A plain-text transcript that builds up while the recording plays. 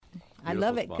I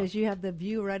love it because you have the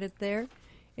view right up there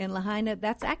in Lahaina.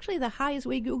 That's actually the highest.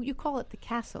 You call it the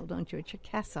castle, don't you? It's your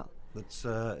castle.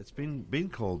 It's been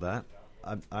called that.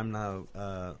 I'm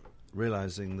now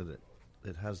realizing that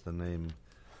it has the name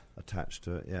attached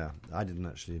to it. Yeah, I didn't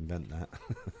actually invent that.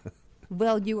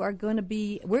 Well, we're going to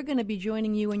be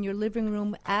joining you in your living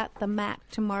room at the Mac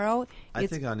tomorrow. I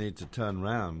think I need to turn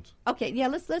round. Okay, yeah,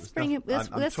 let's bring it.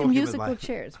 Let's some musical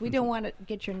chairs. We don't want to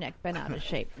get your neck bent out of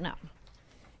shape. No.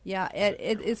 Yeah,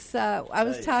 it's. I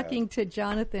was talking to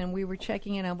Jonathan. We were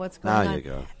checking in on what's going on. There you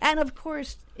go. And of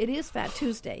course, it is Fat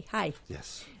Tuesday. Hi.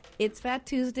 Yes. It's Fat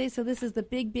Tuesday, so this is the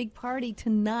big party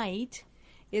tonight.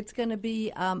 It's going to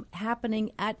be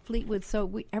happening at Fleetwood,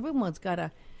 so everyone's got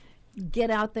to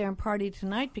get out there and party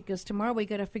tonight because tomorrow we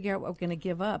got to figure out what we're going to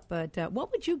give up. But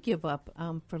what would you give up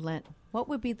for Lent? What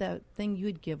would be the thing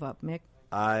you'd give up, Mick?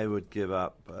 I would give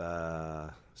up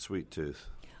Sweet Tooth.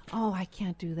 Oh, I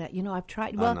can't do that. I've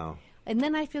tried. I know. And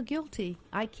then I feel guilty.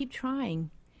 I keep trying.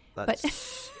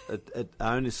 That's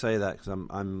I only say that because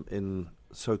I'm in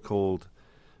so-called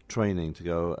training to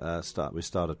go We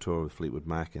start a tour with Fleetwood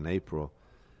Mac in April,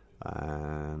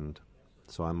 and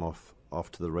so I'm off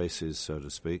to the races, so to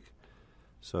speak.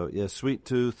 So yeah, Sweet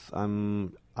Tooth. I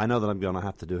know that I'm going to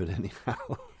have to do it anyhow.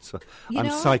 So I'm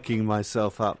psyching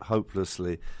myself up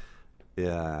hopelessly.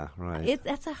 Yeah, right.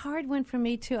 That's a hard one for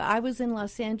me too. I was in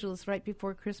Los Angeles right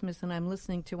before Christmas, and I'm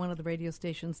listening to one of the radio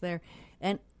stations there,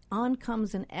 and on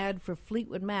comes an ad for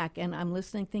Fleetwood Mac, and I'm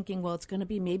listening, thinking, well, it's going to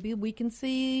be maybe we can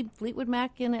see Fleetwood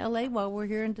Mac in L.A. while we're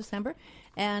here in December,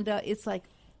 and it's like,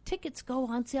 tickets go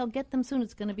on sale. Get them soon.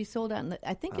 It's going to be sold out. And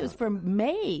I think it was for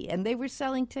May, and they were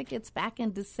selling tickets back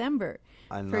in December.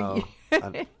 I know.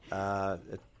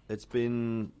 It's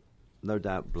been no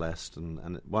doubt blessed,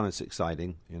 and it's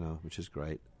exciting, which is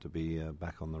great to be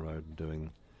back on the road and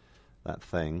doing that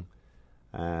thing.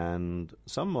 And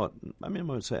somewhat, I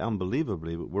won't say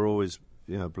unbelievably, but we're always,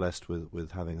 blessed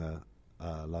with having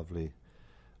a lovely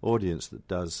audience that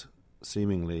does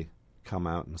seemingly come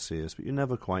out and see us, but you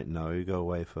never quite know. You go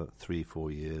away for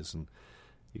 3-4 years and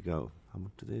you go,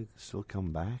 do they still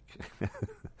come back?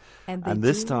 And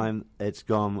this time it's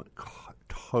gone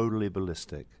totally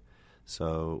ballistic.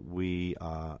 So we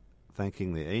are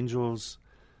thanking the angels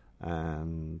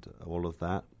and all of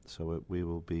that. So we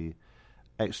will be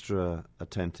extra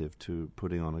attentive to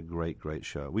putting on a great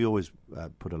show. We always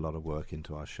put a lot of work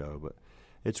into our show, but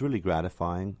it's really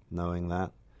gratifying knowing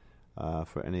that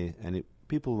for any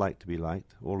people like to be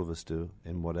liked. All of us do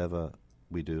in whatever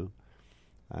we do.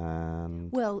 And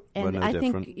I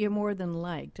think you're more than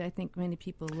liked. I think many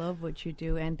people love what you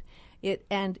do, and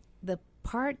the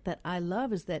part that I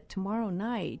love is that tomorrow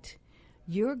night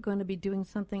you're going to be doing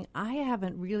something I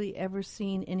haven't really ever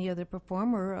seen any other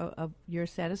performer of your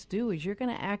status do. Is you're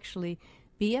going to actually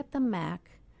be at the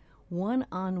Mac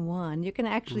one-on-one. You're going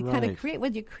to actually kind of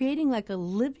you're creating like a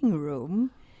living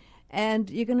room. And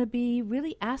you're going to be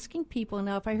really asking people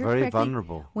now. If I heard very correctly,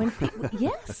 vulnerable. When people,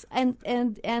 yes, and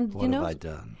what have I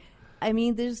done?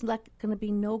 There's like going to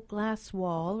be no glass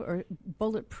wall or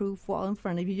bulletproof wall in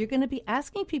front of you. You're going to be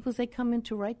asking people as they come in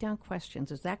to write down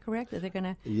questions. Is that correct? Are they going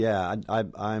to? Yeah,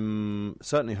 I'm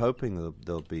certainly hoping that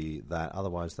there'll be that.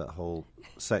 Otherwise, that whole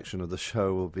section of the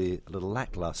show will be a little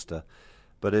lackluster.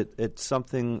 But it's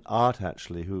something. Art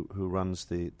actually, who runs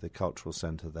the cultural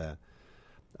centre there.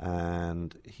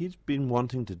 And he's been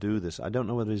wanting to do this. I don't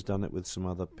know whether he's done it with some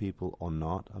other people or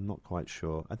not. I'm not quite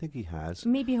sure. I think he has.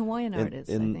 Maybe Hawaiian artists,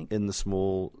 I think. In the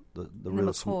small, the real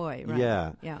McCoy,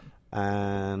 right? Yeah.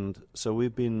 And so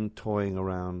we've been toying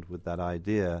around with that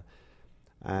idea,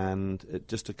 and it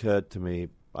just occurred to me,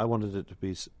 I wanted it to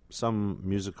be some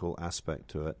musical aspect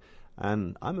to it.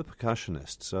 And I'm a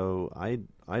percussionist, so I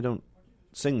don't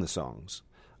sing the songs.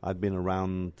 I've been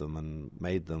around them and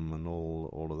made them and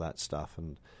all of that stuff,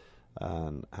 and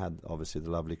had obviously the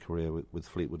lovely career with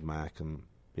Fleetwood Mac, and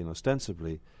been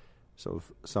ostensibly sort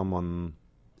of someone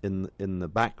in the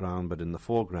background but in the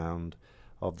foreground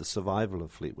of the survival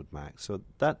of Fleetwood Mac. So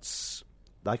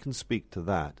I can speak to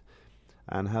that.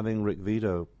 And having Rick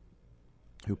Vito,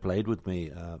 who played with me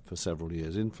for several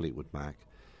years in Fleetwood Mac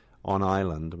on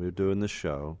Island, we were doing the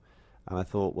show, and I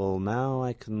thought, well, now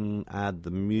I can add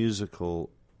the musical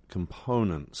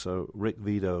component. So Rick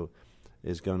Vito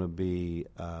is going to be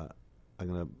I'm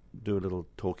going to do a little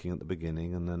talking at the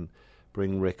beginning and then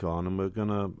bring Rick on, and we're going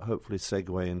to hopefully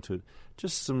segue into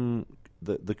just some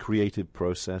the creative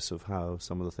process of how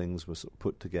some of the things were sort of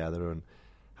put together and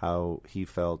how he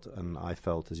felt and I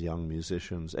felt as young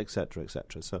musicians, etc.,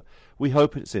 etc. So we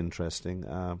hope it's interesting.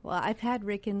 Well, I've had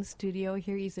Rick in the studio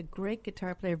here. He's a great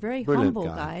guitar player, very humble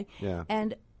guy. Yeah.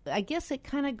 And I guess it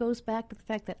kind of goes back to the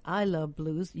fact that I love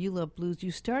blues. You love blues.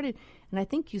 You started, and I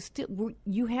think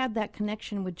you had that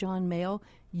connection with John Mayall.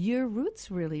 Your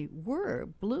roots really were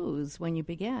blues when you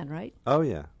began, right? Oh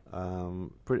yeah,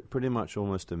 pretty much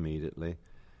almost immediately,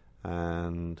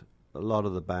 and a lot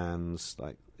of the bands,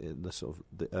 like the sort of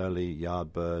the early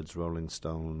Yardbirds, Rolling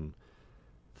Stone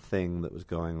thing that was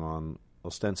going on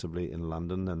ostensibly in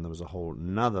London. Then there was a whole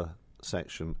another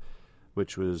section,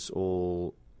 which was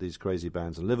all these crazy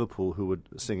bands in Liverpool who were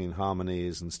singing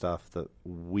harmonies and stuff that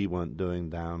we weren't doing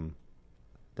down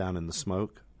in the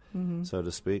smoke, so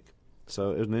to speak.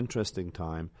 So it was an interesting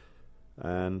time,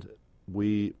 and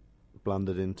we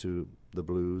blundered into the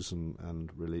blues and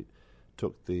really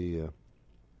took the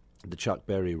Chuck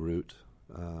Berry route,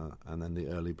 and then the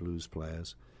early blues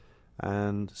players.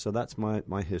 And so that's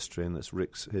my history, and that's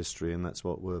Rick's history, and that's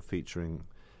what we're featuring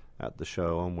at the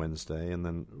show on Wednesday. And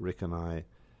then Rick and I,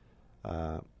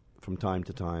 from time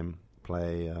to time,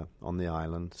 play on the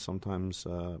island, sometimes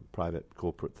private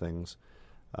corporate things.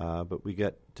 But we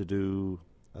get to do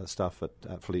stuff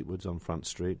at Fleetwood's on Front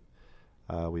Street.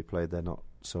 We played there not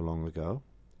so long ago.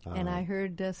 And I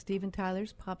heard Steven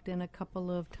Tyler's popped in a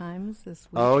couple of times this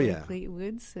week. Oh, yeah.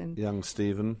 Fleetwood's. And young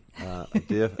Steven, a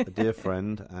dear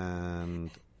friend,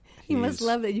 and he must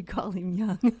love that you call him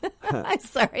young. I'm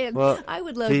sorry. Well, I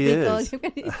would love to call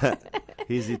him.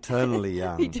 He's eternally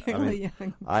young.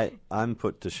 Young. I'm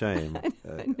put to shame.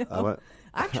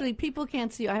 Actually, people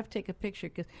can't see you. I have to take a picture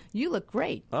because you look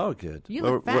great. Oh, good. You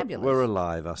look fabulous. We're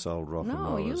alive, us old rock and rollers.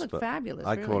 No, you look fabulous.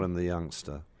 I call him the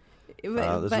youngster.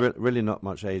 There's really not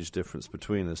much age difference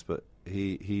between us, but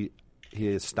he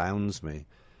astounds me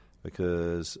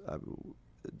because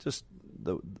just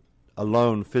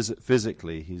alone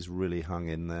physically he's really hung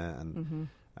in there,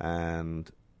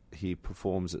 and he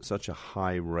performs at such a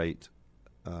high rate,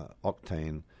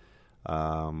 octane,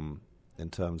 in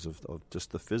terms of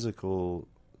just the physical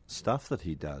stuff that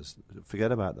he does.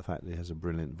 Forget about the fact that he has a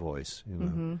brilliant voice,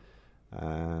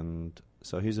 and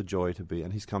so he's a joy to be,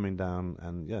 and he's coming down,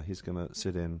 and he's going to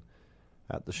sit in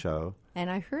at the show. And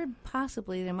I heard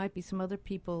possibly there might be some other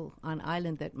people on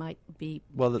island that might be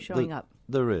showing up.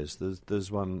 There is. There's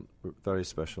one very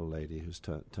special lady who's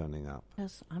turning up.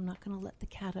 Yes, I'm not going to let the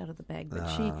cat out of the bag, but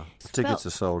tickets are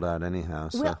sold out anyhow.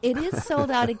 So. Well, it is sold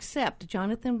out, except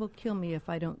Jonathan will kill me if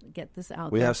I don't get this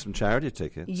out. We have some charity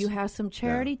tickets. You have some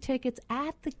charity tickets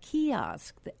at the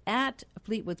kiosk at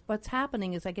Fleetwood's. What's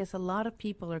happening is, I guess, a lot of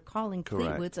people are calling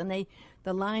Fleetwood's, and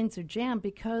the lines are jammed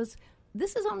because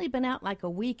this has only been out like a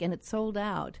week and it's sold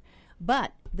out.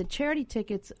 But the charity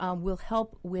tickets will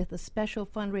help with a special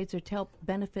fundraiser to help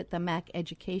benefit the Mac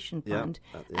Education Fund.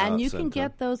 And you can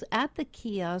get those at the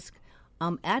kiosk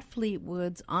at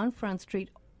Fleetwood's on Front Street.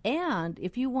 And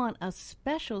if you want a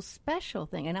special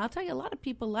thing, and I'll tell you, a lot of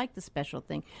people like the special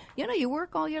thing. You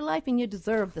work all your life and you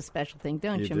deserve the special thing,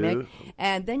 don't you, Mick?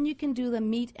 And then you can do the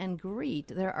meet and greet.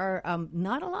 There are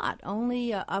not a lot,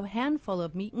 only a handful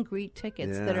of meet and greet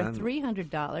tickets that are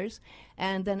 $300.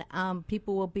 And then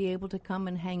people will be able to come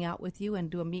and hang out with you and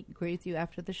do a meet and greet with you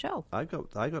after the show. I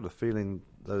got a feeling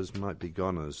those might be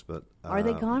goners, but are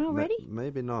they gone already?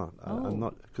 Maybe not. I'm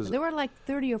not, cause there were like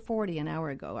 30 or 40 an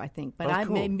hour ago, I think. But I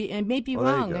cool. may be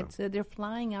wrong. It's they're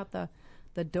flying out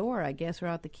the door, I guess, or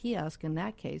out the kiosk in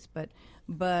that case. But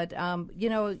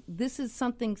this is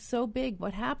something so big.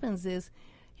 What happens is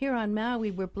here on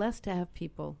Maui, we're blessed to have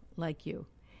people like you.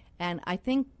 And I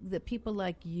think that people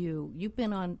like you've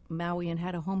been on Maui and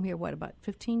had a home here, about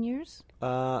 15 years?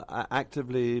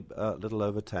 Actively a little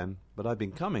over 10, but I've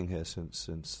been coming here since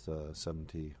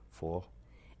 74.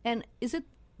 And is it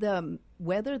the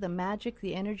weather, the magic,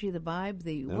 the energy, the vibe,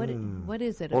 what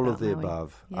is it all about of the Maui?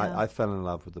 above. Yeah. I fell in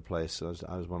love with the place. I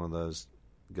was one of those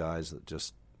guys that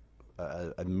just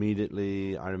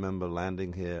immediately, I remember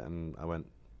landing here and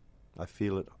I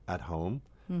feel it at home.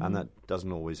 And that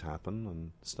doesn't always happen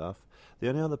and stuff. The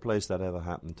only other place that ever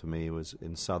happened to me was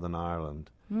in Southern Ireland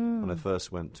when I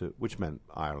first went to, which meant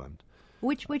Ireland.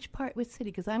 Which part, which city?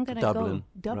 Because I'm going to Dublin. go.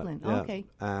 Dublin, right, okay.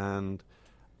 And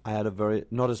I had a very,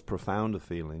 not as profound a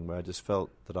feeling, where I just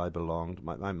felt that I belonged.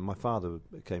 My father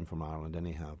came from Ireland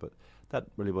anyhow, but that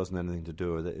really wasn't anything to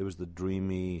do with it. It was the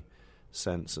dreamy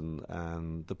sense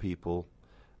and the people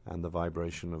and the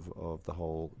vibration of the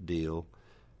whole deal.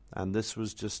 And this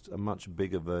was just a much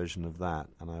bigger version of that,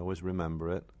 and I always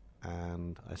remember it,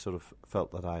 and I sort of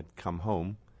felt that I'd come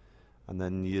home, and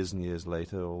then years and years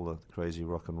later, all the crazy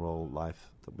rock and roll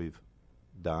life that we've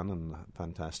done, and a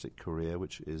fantastic career,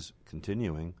 which is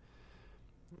continuing,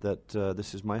 that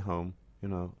this is my home,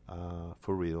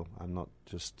 for real. I'm not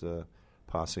just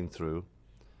passing through,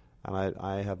 and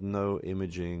I have no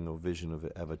imaging or vision of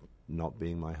it ever not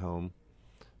being my home.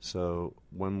 So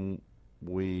when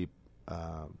we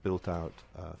built out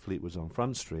Fleetwood's on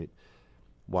Front Street,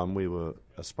 one, we were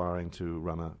aspiring to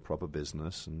run a proper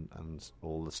business and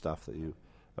all the stuff that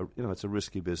it's a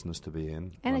risky business to be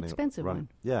in. An expensive one.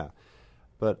 Yeah.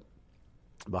 But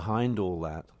behind all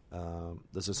that,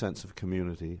 there's a sense of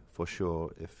community, for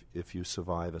sure, if you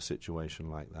survive a situation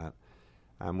like that.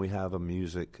 And we have a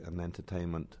music and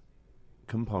entertainment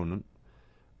component,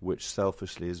 which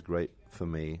selfishly is great for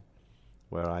me,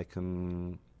 where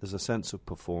there's a sense of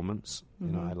performance.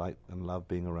 Mm-hmm. I like and love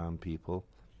being around people.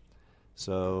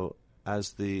 So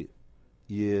as the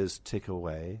years tick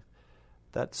away,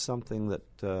 that's something that,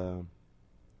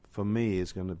 for me,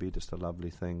 is going to be just a lovely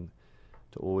thing,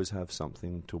 to always have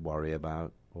something to worry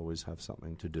about, always have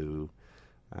something to do.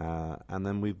 And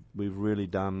then we've really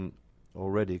done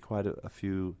already quite a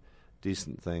few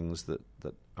decent things that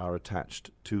are attached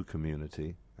to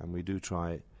community, and we do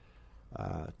try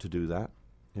to do that,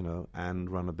 and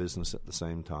run a business at the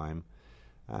same time.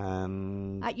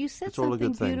 And you said it's all a something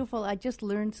good thing. beautiful. I just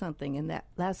learned something in that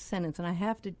last sentence, and I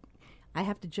have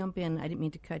to jump in. I didn't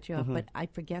mean to cut you off, but I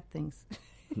forget things.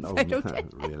 No,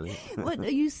 really.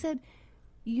 What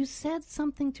you said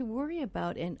something to worry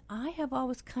about, and I have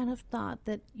always kind of thought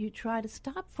that you try to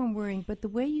stop from worrying, but the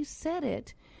way you said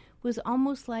it was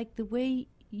almost like the way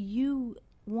you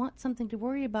want something to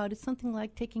worry about is something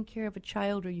like taking care of a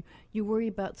child, or you worry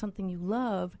about something you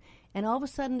love, and all of a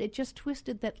sudden it just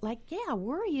twisted that, like, yeah,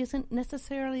 worry isn't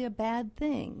necessarily a bad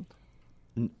thing.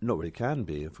 No, it can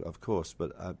be, of course,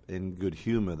 but in good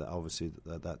humor, that obviously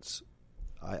that's...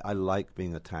 I like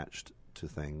being attached to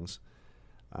things,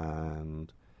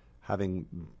 and having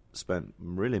spent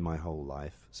really my whole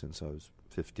life since I was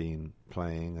 15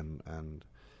 playing and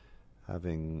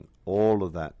having all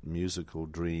of that musical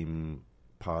dream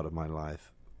part of my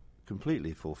life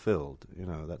completely fulfilled.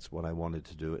 That's what I wanted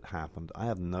to do. It happened. I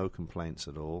have no complaints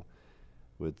at all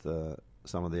with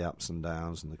some of the ups and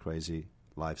downs and the crazy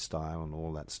lifestyle and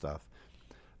all that stuff.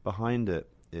 Behind it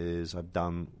is I've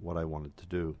done what I wanted to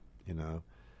do,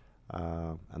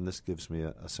 and this gives me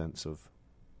a sense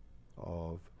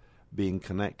of being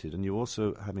connected. And you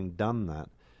also, having done that,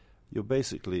 you're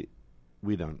basically,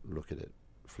 we don't look at it,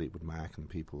 Fleetwood Mac and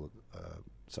people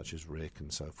such as Rick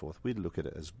and so forth, we look at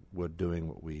it as we're doing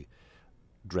what we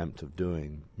dreamt of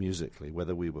doing musically.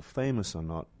 Whether we were famous or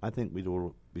not, I think we'd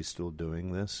all be still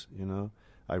doing this,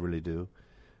 I really do.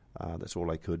 That's all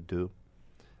I could do.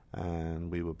 And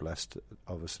we were blessed,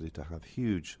 obviously, to have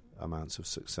huge amounts of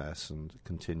success and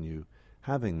continue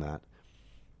having that.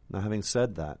 Now, having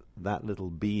said that, that little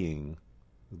being,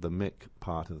 the Mick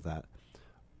part of that,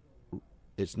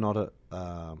 it's not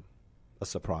a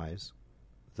surprise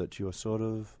that you're sort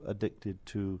of addicted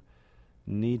to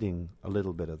needing a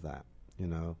little bit of that,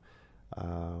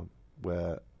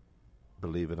 where,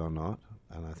 believe it or not,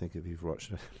 and I think if you've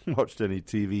watched any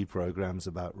TV programs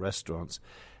about restaurants,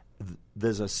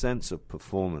 there's a sense of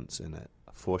performance in it,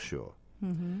 for sure.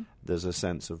 Mm-hmm. There's a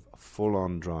sense of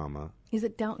full-on drama. Is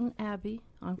it Downton Abbey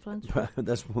on Front Street?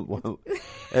 That's one.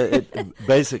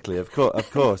 Basically, of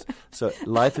course. So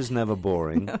life is never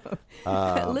boring. No.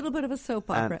 A little bit of a soap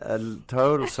opera. And a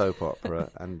total soap opera,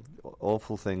 and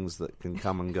awful things that can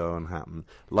come and go and happen,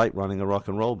 like running a rock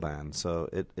and roll band. So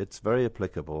it's very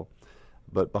applicable.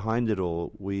 But behind it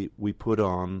all, we put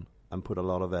on and put a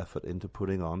lot of effort into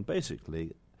putting on,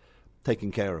 basically,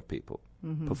 taking care of people.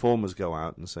 Mm-hmm. Performers go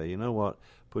out and say, you know what,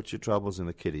 put your troubles in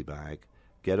a kiddie bag,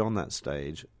 get on that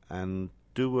stage and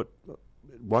do what,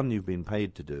 one, you've been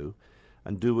paid to do,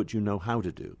 and do what you know how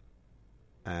to do.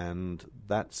 And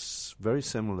that's very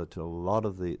similar to a lot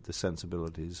of the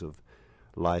sensibilities of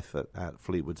life at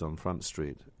Fleetwood's on Front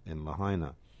Street in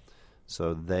Lahaina.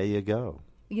 So there you go.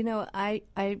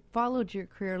 I followed your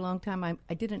career a long time.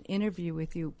 I did an interview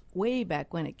with you way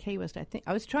back when at K-West. I think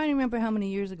I was trying to remember how many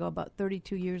years ago, about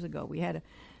 32 years ago. We had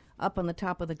up on the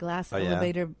top of the glass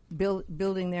elevator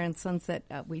building there in Sunset.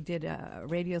 We did a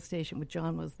radio station with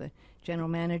John was the general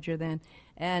manager then.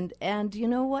 And you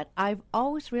know what? I've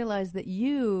always realized that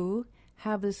you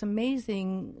have this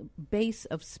amazing base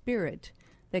of spirit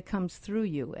that comes through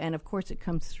you. And, of course, it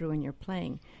comes through in your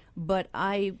playing. But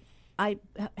I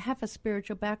have a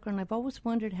spiritual background. I've always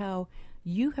wondered how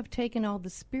you have taken all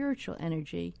the spiritual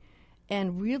energy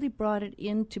and really brought it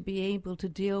in to be able to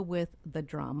deal with the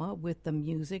drama, with the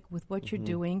music, with what you're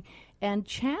doing, and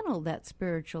channel that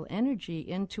spiritual energy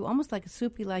into almost like a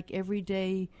soupy-like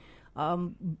everyday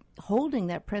holding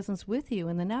that presence with you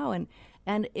in the now.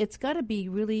 And it's got to be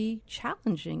really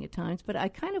challenging at times, but I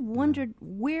kind of wondered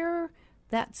where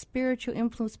that spiritual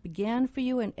influence began for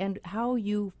you and how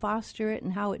you foster it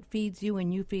and how it feeds you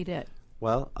and you feed it.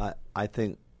 Well, I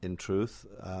think, in truth,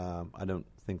 I don't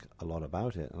think a lot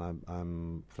about it, and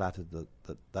I'm flattered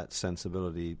that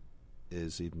sensibility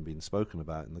is even being spoken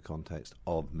about in the context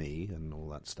of me and all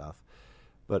that stuff.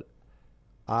 But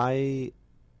like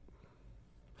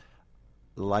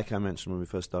I mentioned when we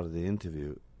first started the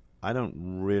interview, I don't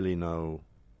really know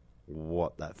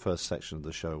what that first section of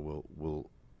the show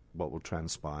will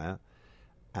transpire,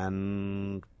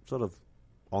 and sort of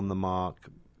on the mark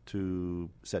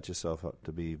to set yourself up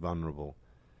to be vulnerable,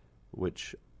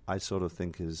 which I sort of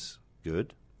think is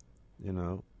good, you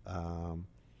know.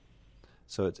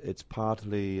 So it's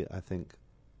partly, I think,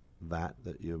 that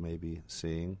you're maybe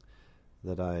seeing,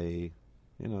 that I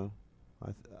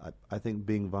think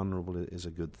being vulnerable is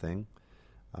a good thing,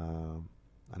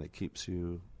 and it keeps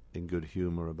you in good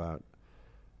humor about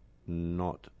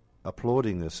not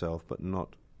applauding yourself, but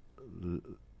not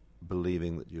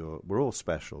believing that we're all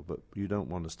special, but you don't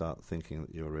want to start thinking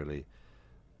that you're really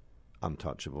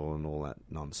untouchable and all that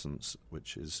nonsense,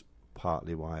 which is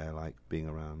partly why I like being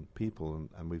around people.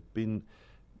 And we've been,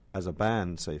 as a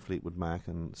band, say Fleetwood Mac,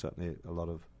 and certainly a lot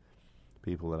of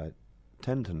people that I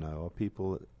tend to know are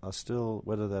people that are still,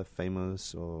 whether they're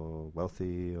famous or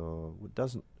wealthy, or it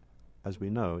doesn't, as we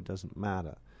know, it doesn't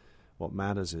matter. What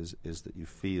matters is that you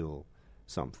feel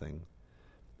something,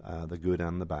 the good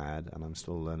and the bad, and I'm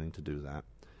still learning to do that.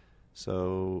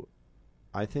 So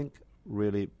I think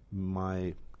really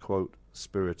my, quote,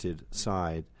 spirited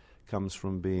side comes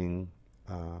from being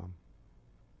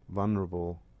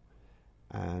vulnerable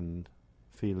and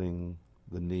feeling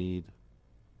the need,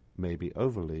 maybe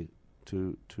overly,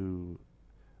 to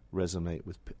resonate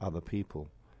with other people.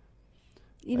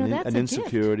 You know, that's an a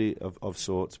insecurity gift. of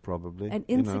sorts, probably. An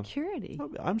insecurity? You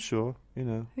know. I'm sure, you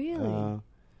know. Really?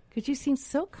 Because you seem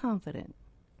so confident.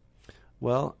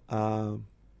 Well, I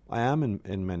am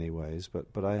in many ways,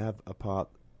 but I have a part.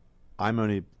 I'm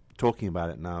only talking about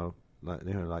it now,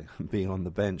 like being on the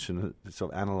bench and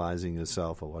sort of analyzing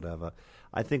yourself or whatever.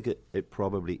 I think it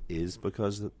probably is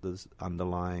because there's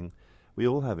underlying. We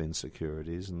all have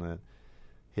insecurities, and they're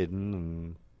hidden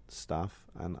and stuff,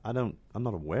 and I'm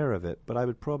not aware of it, but I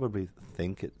would probably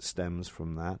think it stems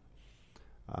from that.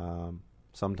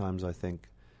 Sometimes I think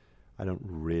I don't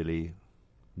really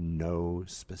know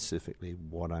specifically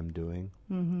what I'm doing.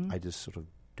 Mm-hmm. I just sort of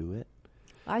do it.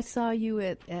 I saw you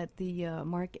at the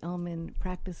Mark Ellman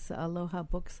practice Aloha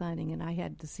book signing, and I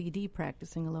had the CD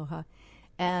practicing Aloha,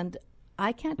 and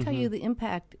I can't tell you the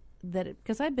impact that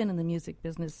because I've been in the music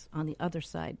business on the other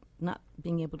side, not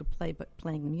being able to play, but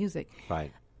playing the music.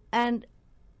 Right. And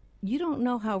you don't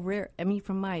know how rare, I mean,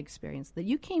 from my experience, that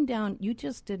you came down, you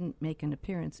just didn't make an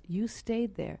appearance. You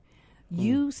stayed there.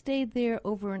 You stayed there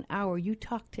over an hour. You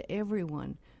talked to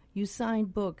everyone. You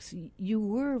signed books. You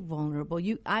were vulnerable.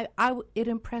 It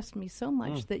impressed me so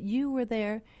much that you were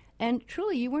there, and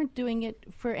truly, you weren't doing it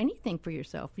for anything for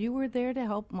yourself. You were there to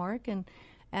help Mark, and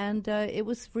it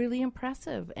was really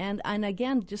impressive. And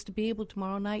again, just to be able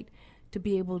tomorrow night to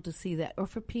be able to see that, or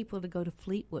for people to go to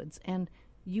Fleetwood's and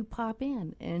you pop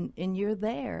in and you're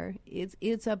there.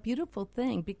 It's a beautiful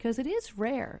thing because it is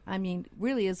rare. I mean,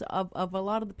 really, is of a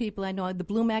lot of the people I know, the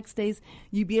Blue Max days,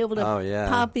 you'd be able to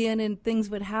pop in and things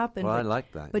would happen. Well, I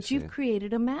like that. But you've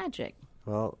created a magic.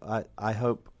 Well, I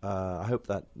hope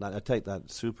that I take that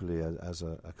superly as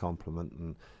a compliment,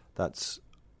 and that's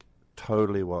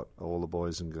totally what all the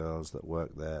boys and girls that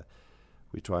work there,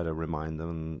 we try to remind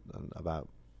them and about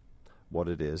what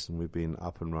it is, and we've been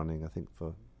up and running, I think,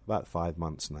 for about 5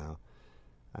 months now,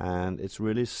 and it's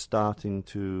really starting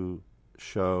to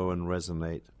show and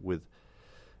resonate with,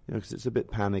 because it's a bit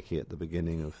panicky at the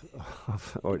beginning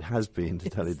of or it has been,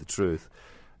 to tell you the truth.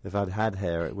 If I'd had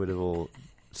hair, it would have all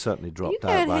certainly dropped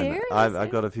out by now.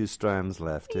 I've got a few strands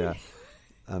left, yeah,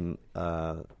 and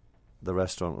the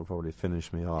restaurant will probably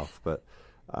finish me off, but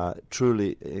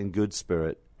truly, in good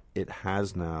spirit, it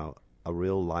has now a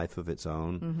real life of its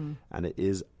own, and it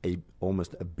is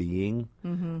almost a being,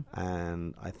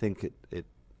 and I think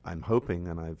I'm hoping,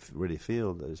 and I really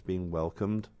feel that it's being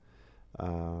welcomed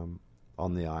on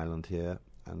the island here,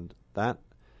 and that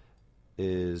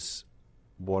is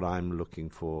what I'm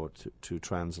looking for to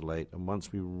translate. And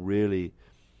once we really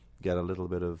get a little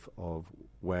bit of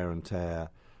wear and tear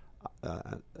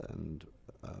and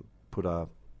put our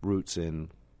roots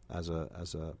in as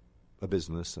a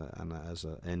business and as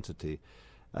an entity,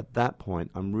 at that point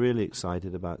I'm really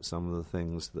excited about some of the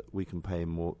things that we can pay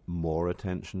more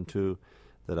attention to,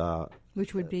 that are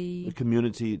which would be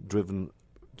community-driven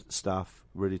stuff,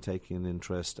 really taking an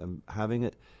interest and having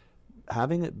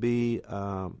it be.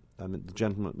 I mean, the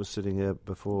gentleman that was sitting here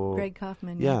before, Greg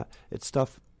Kaufman. Yeah, it's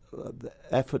stuff the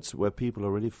efforts where people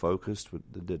are really focused,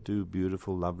 that do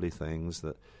beautiful, lovely things,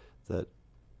 that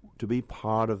to be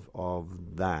part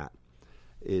of that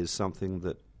is something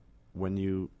that when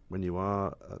you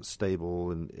are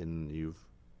stable and you've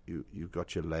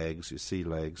got your legs, your sea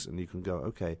legs, and you can go,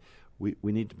 okay, we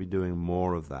need to be doing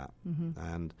more of that.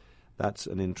 And that's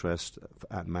an interest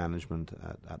at management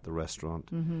at the restaurant.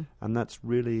 And that's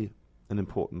really an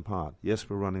important part. Yes,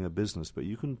 we're running a business, but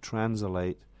you can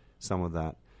translate some of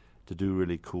that to do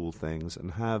really cool things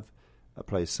and have a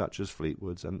place such as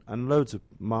Fleetwood's and loads of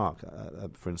Mark,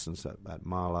 for instance, at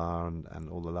Marla and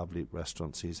all the lovely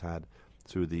restaurants he's had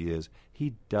through the years.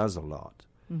 He does a lot.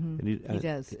 And he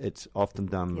does. It's often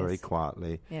done very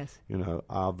quietly. Yes. You know,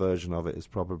 our version of it is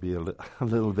probably a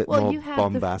little bit well, more you have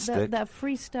bombastic. the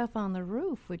free stuff on the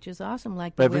roof, which is awesome,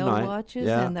 like the whale watches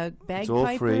and the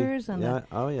bagpipers. And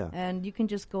and you can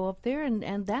just go up there,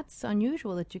 and that's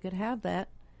unusual that you could have that.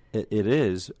 It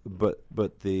is, but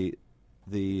the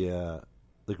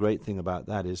great thing about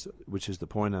that is, which is the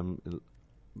point I'm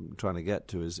trying to get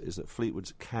to, is that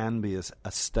Fleetwood's can be a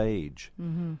stage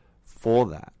for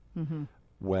that.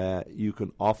 Where you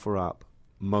can offer up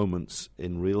moments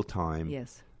in real time,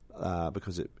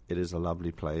 because it is a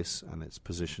lovely place and it's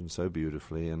positioned so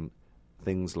beautifully, and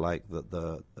things like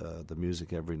the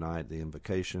music every night, the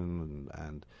invocation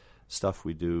and stuff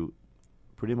we do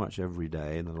pretty much every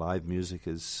day, and the live music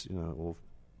is all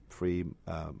free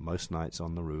most nights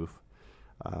on the roof.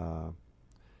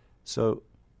 So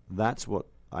that's what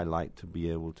I like to be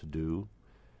able to do.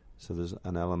 So there's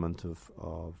an element of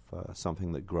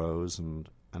something that grows and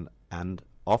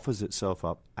offers itself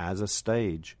up as a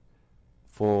stage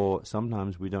for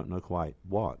sometimes we don't know quite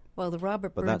what. Well, the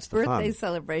Robert Burns birthday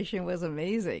celebration was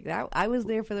amazing. I was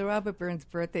there for the Robert Burns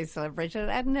birthday celebration.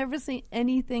 I've never seen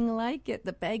anything like it.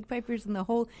 The bagpipers and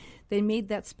they made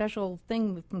that special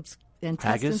thing from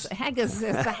haggis? Haggis.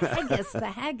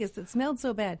 The haggis. It smelled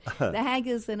so bad. The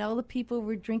haggis, and all the people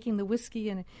were drinking the whiskey,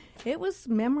 and it was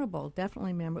memorable,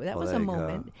 definitely memorable. That was a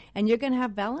moment. Go. And you're going to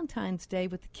have Valentine's Day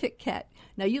with the Kit Kat.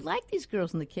 Now, you like these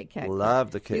girls in the Kit Kat.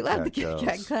 Love the Kit Kat. You love the Kit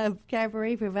Kat Club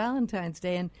Cabaret for Valentine's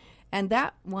Day. And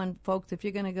that one, folks, if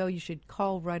you're going to go, you should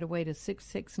call right away to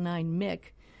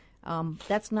 669-MIC.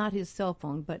 That's not his cell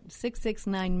phone, but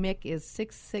 669-MIC is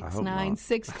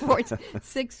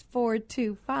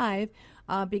 669-6425,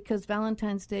 because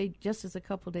Valentine's Day just is a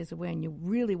couple of days away, and you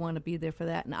really want to be there for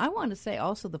that. And I want to say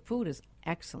also the food is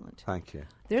excellent. Thank you.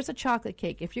 There's a chocolate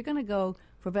cake. If you're going to go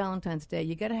for Valentine's Day,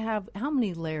 you got to have, how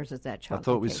many layers is that chocolate cake? I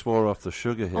thought we swore off the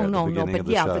sugar here at the beginning of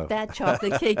the show. But that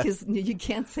chocolate cake is, you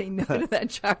can't say no to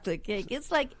that chocolate cake. It's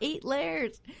like 8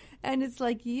 layers. And it's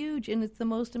like huge, and it's the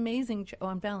most amazing.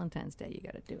 On Valentine's Day, you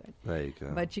got to do it. There you go.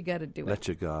 But you got to do it. Let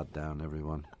your guard down,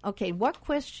 everyone. Okay, what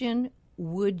question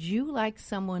would you like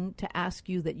someone to ask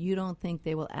you that you don't think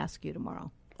they will ask you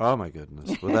tomorrow? Oh my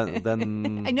goodness! Well,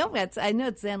 then I know it's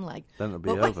Zen-like. Then it'll be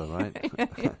over, right?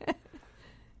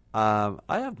 I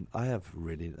have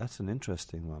really. That's an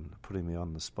interesting one. Putting me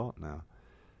on the spot now.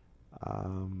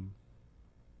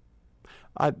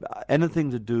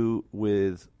 Anything to do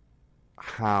with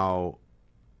how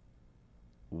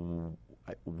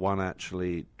one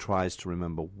actually tries to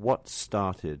remember what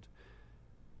started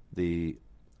the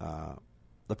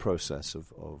process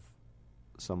of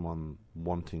someone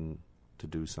wanting to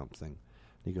do something.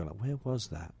 You go like, where was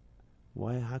that?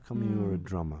 Why? How come you were a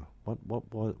drummer?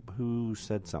 What? Who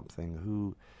said something?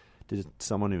 Who did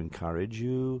someone who encourage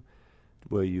you?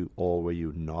 Were you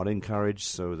not encouraged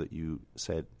so that you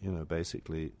said,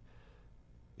 basically,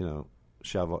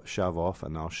 shove off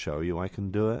and I'll show you I can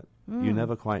do it. You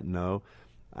never quite know,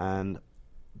 and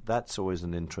that's always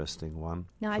an interesting one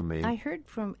for me. I heard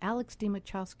from Alex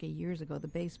Dimachowski years ago, the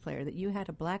bass player, that you had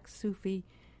a black Sufi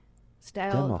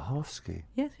style. Dimachowski?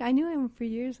 Yes, I knew him for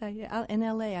years. In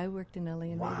L.A., I worked in L.A.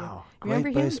 Wow, remember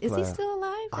him? Bass player. Is he still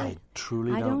alive? I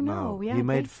truly don't know. Yeah, he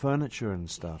made furniture and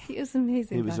stuff. He was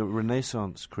amazing. He was a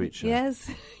Renaissance creature.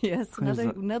 Yes,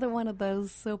 another one of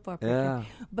those soap operas. Yeah.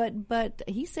 But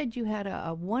he said you had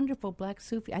a wonderful black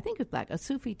Sufi, I think it was a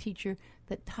Sufi teacher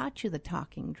that taught you the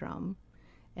talking drum,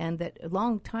 and that a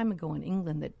long time ago in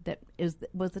England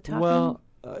was the talking. Well,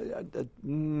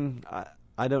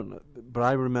 I don't know, but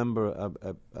I remember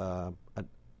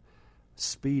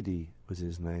Speedy was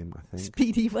his name, I think.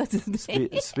 Speedy was his name.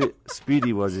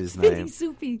 Speedy was his name.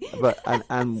 Soupy. But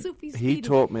and he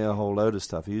taught me a whole load of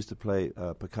stuff. He used to play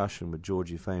percussion with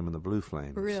Georgie Fame and the Blue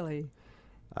Flames. Really?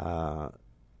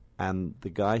 And the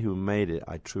guy who made it,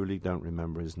 I truly don't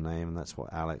remember his name, and that's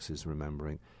what Alex is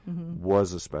remembering,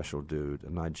 was a special dude, a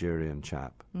Nigerian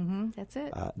chap. That's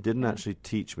it. Didn't actually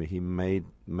teach me. He made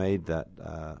that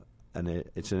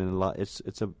it's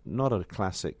not a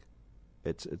classic.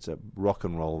 It's a rock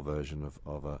and roll version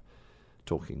of a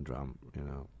talking drum, you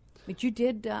know. But you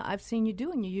did. I've seen you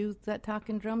do, and you use that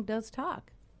talking drum does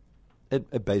talk.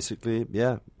 It basically,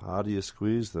 yeah. Harder you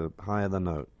squeeze, the higher the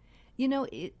note. You know,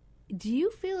 do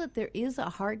you feel that there is a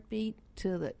heartbeat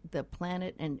to the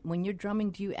planet? And when you're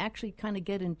drumming, do you actually kind of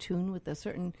get in tune with a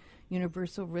certain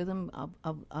universal rhythm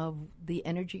of the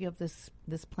energy of this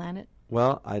planet?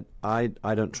 Well, I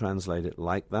don't translate it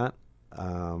like that,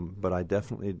 but I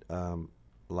definitely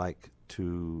like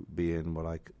to be in what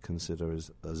I consider as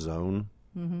a zone,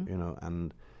 you know,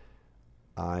 and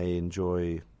I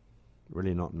enjoy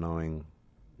really not knowing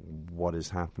what is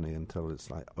happening until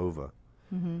it's like over.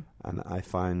 And I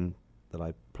find that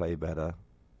I play better,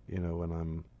 you know, when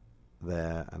I'm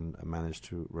there and I manage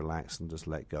to relax and just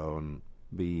let go and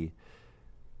be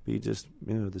just,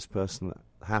 you know, this person that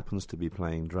happens to be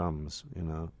playing drums, you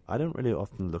know. I don't really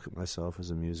often look at myself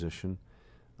as a musician.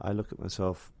 I look at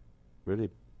myself really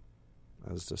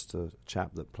as just a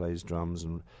chap that plays drums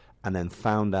and then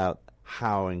found out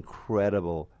how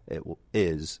incredible it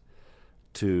is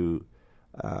to...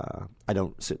 I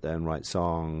don't sit there and write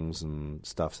songs and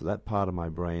stuff, so that part of my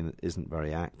brain isn't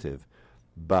very active.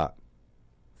 But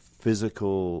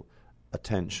physical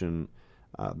attention,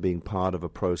 being part of a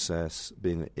process,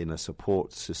 being in a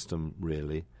support system,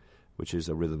 really, which is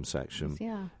a rhythm section,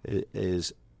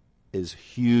 is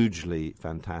hugely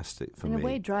fantastic for me. In a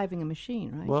way, driving a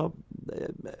machine, right? Well,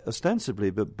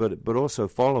 ostensibly, but also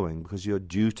following, because your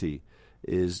duty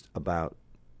is about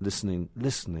listening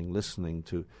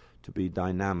to be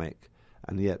dynamic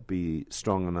and yet be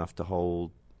strong enough to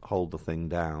hold the thing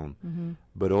down,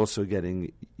 but also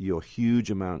getting your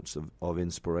huge amounts of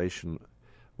inspiration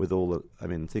with all the, I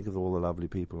mean, think of all the lovely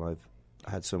people I've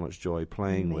had so much joy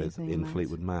playing with in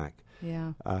Fleetwood Mac.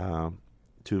 Yeah.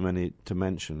 Too many to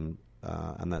mention,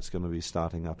 and that's going to be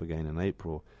starting up again in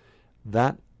April.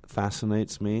 That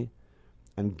fascinates me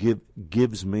and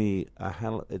gives me a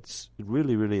hell. It's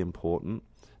really, really important.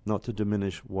 Not to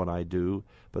diminish what I do,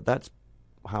 but that's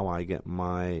how I get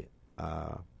my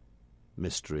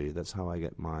mystery. That's how I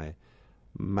get my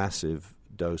massive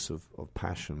dose of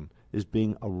passion, is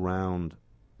being around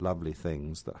lovely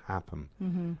things that happen.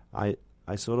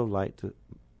 I sort of like to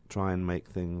try and make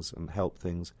things and help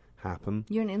things happen.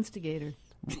 You're an instigator.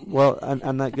 Well,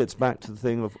 and that gets back to the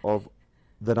thing of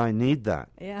that I need that.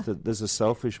 Yeah. That there's a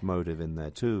selfish motive in there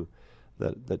too,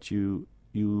 that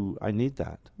I need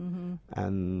that,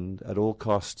 and at all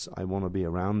costs, I want to be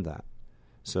around that.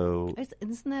 So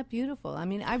isn't that beautiful? I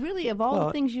mean, I really, of all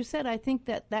the things you said, I think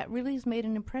that really has made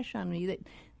an impression on me.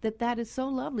 That is so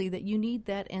lovely that you need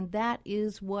that, and that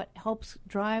is what helps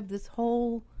drive this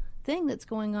whole thing that's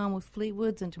going on with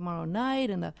Fleetwoods and tomorrow night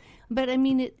But I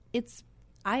mean, it's.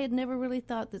 I had never really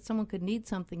thought that someone could need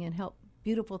something and help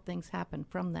beautiful things happen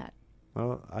from that.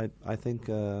 Well, I think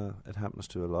it happens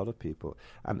to a lot of people,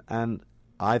 and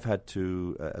I've had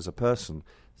to, as a person,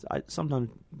 I sometimes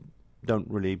don't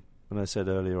really, when I said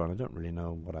earlier on, I don't really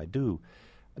know what I do.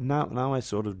 Now I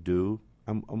sort of do,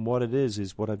 and what it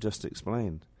is what I've just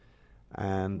explained.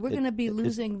 And we're going to be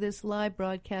losing this live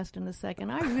broadcast in a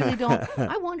second. I really don't.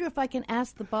 I wonder if I can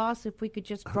ask the boss if we could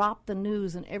just drop the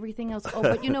news and everything else. Oh,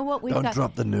 but you know what? Don't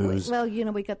drop the news. Well, you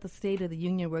know, we got the State of the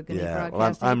Union we're going to be broadcasting.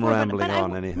 Well, I'm rambling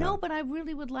on anyhow. No, but I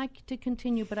really would like to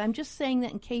continue. But I'm just saying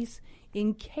that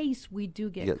in case we do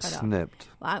get cut snipped.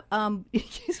 In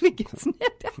case we get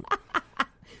snipped.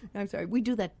 I'm sorry. We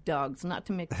do that to dogs, not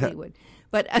to Mick Fleetwood.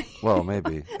 But well,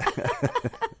 maybe.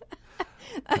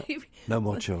 No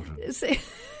more children.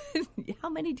 How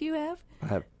many do you have? I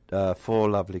have 4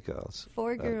 lovely girls.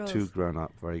 4 girls. 2 grown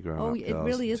up, very grown up girls. Oh, it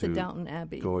really is a Downton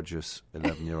Abbey. Gorgeous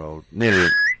 11-year-old, nearly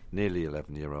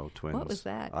 11-year-old twins. What was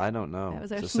that? I don't know. That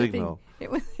was our it's a signal. It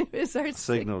was our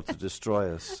signal to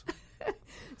destroy us.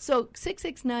 So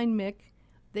 669 Mick.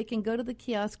 They can go to the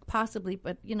kiosk, possibly,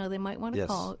 but, you know, they might want to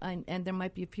call, and there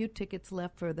might be a few tickets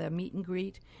left for the meet and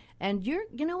greet. And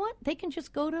you know what? They can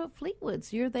just go to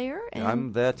Fleetwood's. You're there. And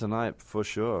I'm there tonight, for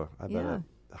sure. I better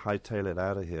hightail it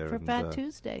out of here. For Fat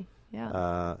Tuesday,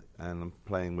 and I'm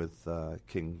playing with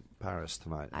King Paris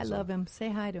tonight. I love him. Say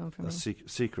hi to him for me. A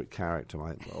secret character,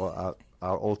 our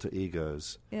alter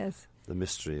egos. Yes. The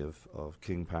mystery of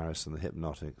King Paris and the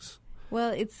Hypnotics. Well,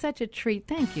 it's such a treat.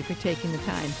 Thank you for taking the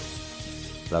time.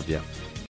 Love you.